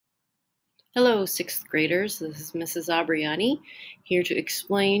Hello, sixth graders. This is Mrs. Abriani here to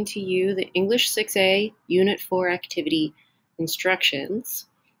explain to you the English 6A Unit 4 activity instructions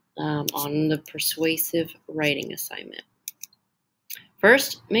on the persuasive writing assignment.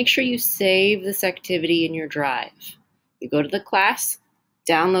 First, make sure you save this activity in your drive. You go to the class,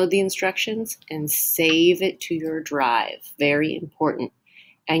 download the instructions, and save it to your drive. Very important.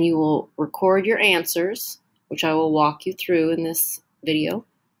 And you will record your answers, which I will walk you through in this video.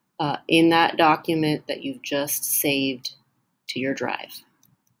 In that document that you've just saved to your drive.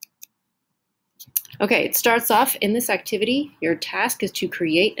 Okay, it starts off in this activity. Your task is to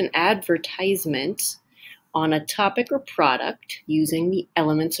create an advertisement on a topic or product using the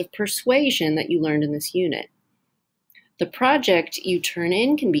elements of persuasion that you learned in this unit. The project you turn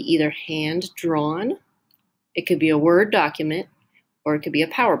in can be either hand-drawn, it could be a Word document, or it could be a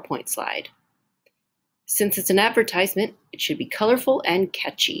PowerPoint slide. Since it's an advertisement, it should be colorful and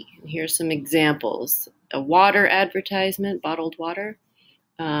catchy. And here's some examples. A water advertisement, bottled water.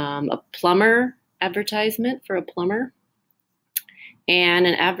 A plumber advertisement for a plumber. And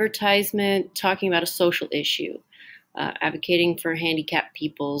an advertisement talking about a social issue, advocating for handicapped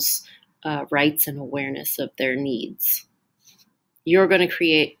people's rights and awareness of their needs. You're going to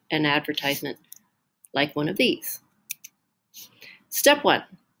create an advertisement like one of these. Step 1.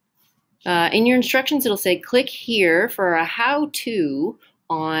 In your instructions, it'll say, click here for a how-to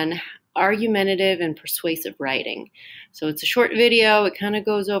on argumentative and persuasive writing. So it's a short video. It kind of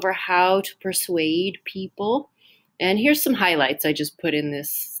goes over how to persuade people. And here's some highlights I just put in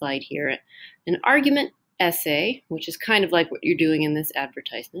this slide here. An argument essay, which is kind of like what you're doing in this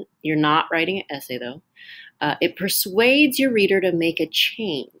advertisement. You're not writing an essay, though. It persuades your reader to make a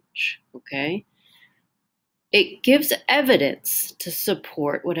change, okay? It gives evidence to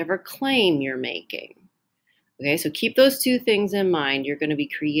support whatever claim you're making. Okay, so keep those two things in mind. You're going to be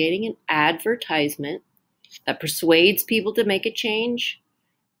creating an advertisement that persuades people to make a change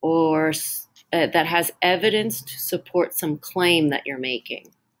or that has evidence to support some claim that you're making.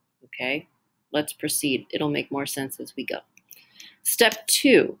 Okay, let's proceed. It'll make more sense as we go. Step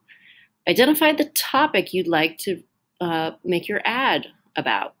 2, identify the topic you'd like to make your ad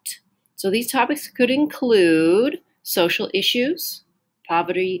about. So these topics could include social issues,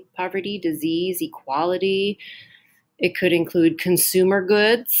 poverty, disease, equality. It could include consumer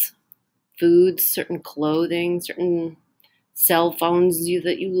goods, foods, certain clothing, certain cell phones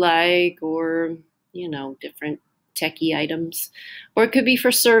that you like, or, different techie items. Or it could be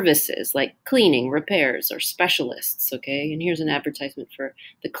for services like cleaning, repairs, or specialists, okay? And here's an advertisement for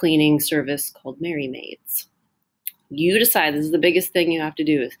the cleaning service called Merry Maids. You decide. This is the biggest thing you have to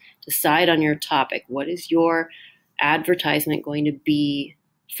do, is decide on your topic. What is your advertisement going to be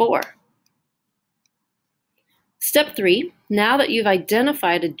for? Step 3, now that you've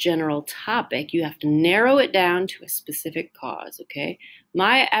identified a general topic, you have to narrow it down to a specific cause, okay?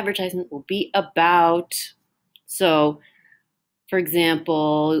 My advertisement will be about, so for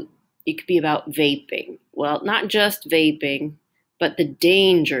example, it could be about vaping. Well, not just vaping, but the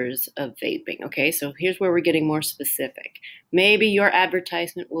dangers of vaping, okay? So here's where we're getting more specific. Maybe your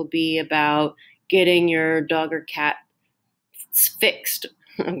advertisement will be about getting your dog or cat fixed,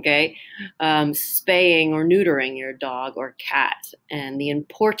 okay? Spaying or neutering your dog or cat and the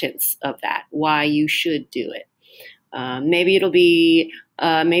importance of that, why you should do it. Maybe it'll be,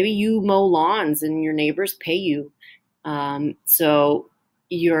 maybe you mow lawns and your neighbors pay you. So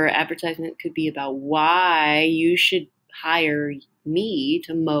your advertisement could be about why you should hire me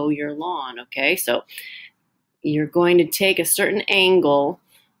to mow your lawn, okay? So you're going to take a certain angle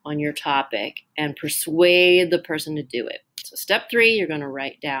on your topic and persuade the person to do it. So step 3, you're going to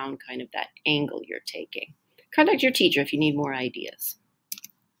write down kind of that angle you're taking. Contact your teacher if you need more ideas.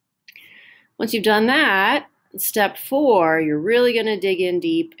 Once you've done that, step 4, you're really going to dig in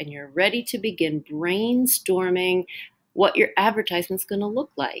deep and you're ready to begin brainstorming what your advertisement's going to look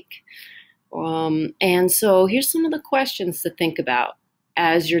like. And so here's some of the questions to think about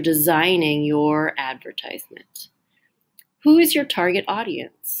as you're designing your advertisement. Who is your target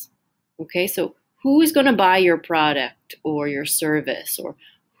audience? Okay, so who is going to buy your product or your service? Or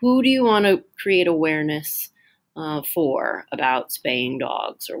who do you want to create awareness for about spaying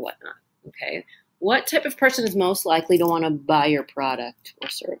dogs or whatnot? Okay, what type of person is most likely to want to buy your product or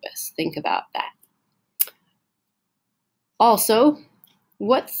service? Think about that. Also,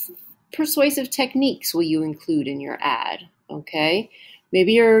 what's persuasive techniques will you include in your ad, okay?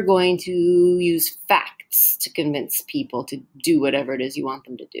 Maybe you're going to use facts to convince people to do whatever it is you want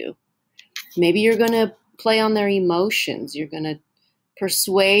them to do. Maybe you're going to play on their emotions. You're going to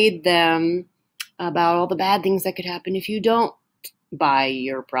persuade them about all the bad things that could happen if you don't buy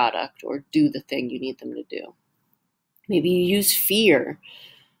your product or do the thing you need them to do. Maybe you use fear.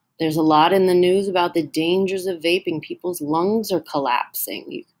 There's a lot in the news about the dangers of vaping. People's lungs are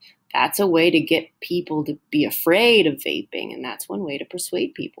collapsing. That's a way to get people to be afraid of vaping, and that's one way to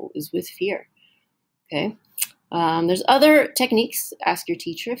persuade people is with fear. Okay. There's other techniques. Ask your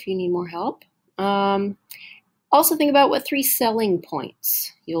teacher if you need more help. Also think about what 3 selling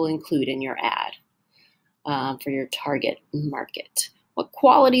points you'll include in your ad for your target market. What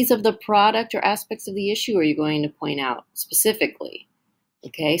qualities of the product or aspects of the issue are you going to point out specifically?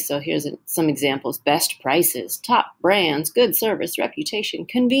 Okay, so here's some examples. Best prices, top brands, good service, reputation,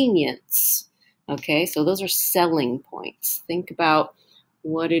 convenience. Okay, so those are selling points. Think about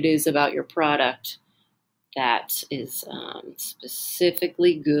what it is about your product that is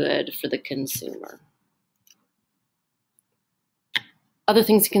specifically good for the consumer. Other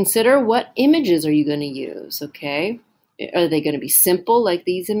things to consider, what images are you going to use, okay? Are they going to be simple like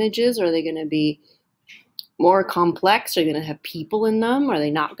these images? Or are they going to be more complex? Are they going to have people in them? Are they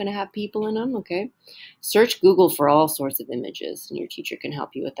not going to have people in them? Okay. Search Google for all sorts of images, and your teacher can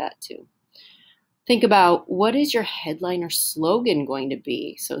help you with that too. Think about what is your headline or slogan going to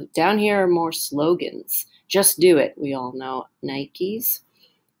be? So down here are more slogans. Just do it. We all know Nike's.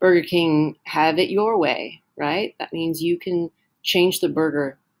 Burger King, have it your way, right? That means you can change the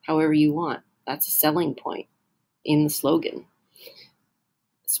burger however you want. That's a selling point in the slogan.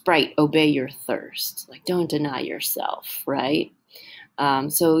 Sprite, obey your thirst. Like, don't deny yourself, right?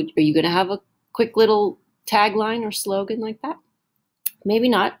 So are you going to have a quick little tagline or slogan like that? Maybe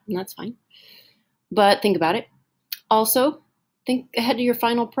not, and that's fine. But think about it. Also, think ahead to your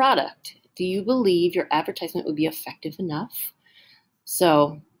final product. Do you believe your advertisement would be effective enough?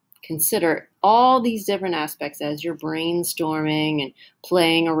 So consider all these different aspects as you're brainstorming and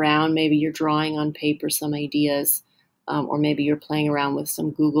playing around. Maybe you're drawing on paper some ideas. Or maybe you're playing around with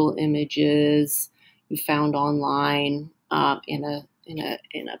some Google images you found online in a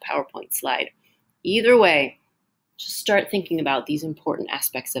PowerPoint slide. Either way, just start thinking about these important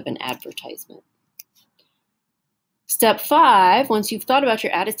aspects of an advertisement. Step 5, once you've thought about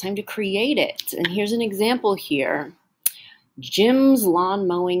your ad, it's time to create it. And here's an example here. Jim's lawn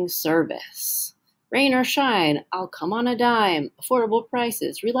mowing service. Rain or shine, I'll come on a dime. Affordable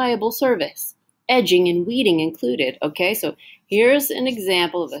prices, reliable service. Edging and weeding included. Okay, so here's an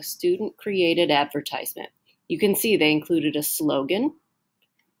example of a student-created advertisement. You can see they included a slogan,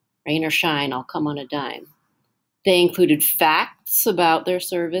 rain or shine, I'll come on a dime. They included facts about their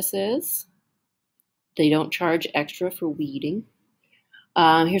services. They don't charge extra for weeding.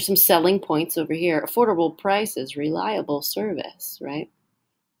 Here's some selling points over here. Affordable prices, reliable service, right?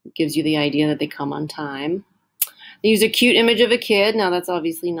 It gives you the idea that they come on time. They use a cute image of a kid. Now, that's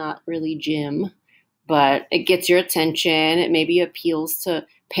obviously not really Jim, but it gets your attention. It maybe appeals to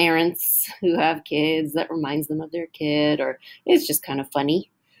parents who have kids that reminds them of their kid, or it's just kind of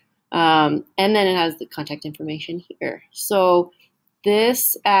funny. And then it has the contact information here. So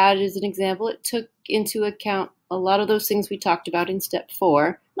this ad is an example. It took into account a lot of those things we talked about in step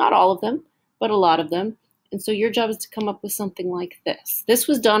 4. Not all of them, but a lot of them. And so your job is to come up with something like this. This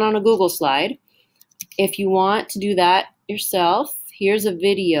was done on a Google slide. If you want to do that yourself, here's a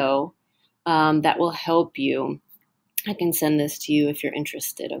video that will help you. I can send this to you if you're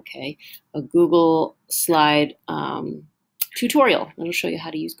interested, okay? A Google slide tutorial. It'll show you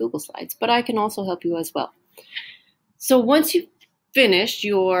how to use Google Slides, but I can also help you as well. So once you've finished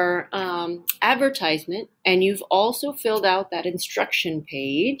your advertisement and you've also filled out that instruction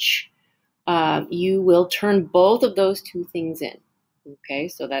page, you will turn both of those 2 things in, okay?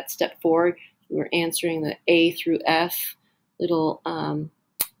 So that's step 4. We're answering the A through F little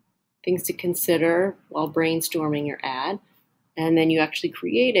things to consider while brainstorming your ad. And then you actually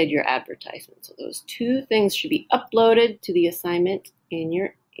created your advertisement. So those 2 things should be uploaded to the assignment in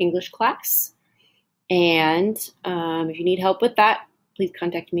your English class. And if you need help with that, please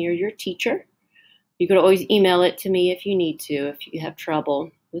contact me or your teacher. You could always email it to me if you need to, if you have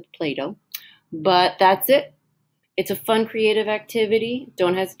trouble with Play-Doh. But that's it. It's a fun, creative activity.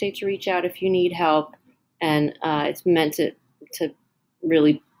 Don't hesitate to reach out if you need help. And it's meant to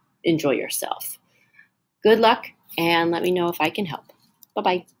really enjoy yourself. Good luck, and let me know if I can help.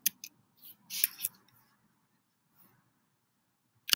 Bye-bye.